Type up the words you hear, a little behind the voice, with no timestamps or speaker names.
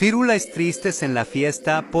Firulais tristes en la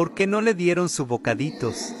fiesta porque no le dieron su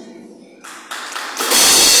bocaditos.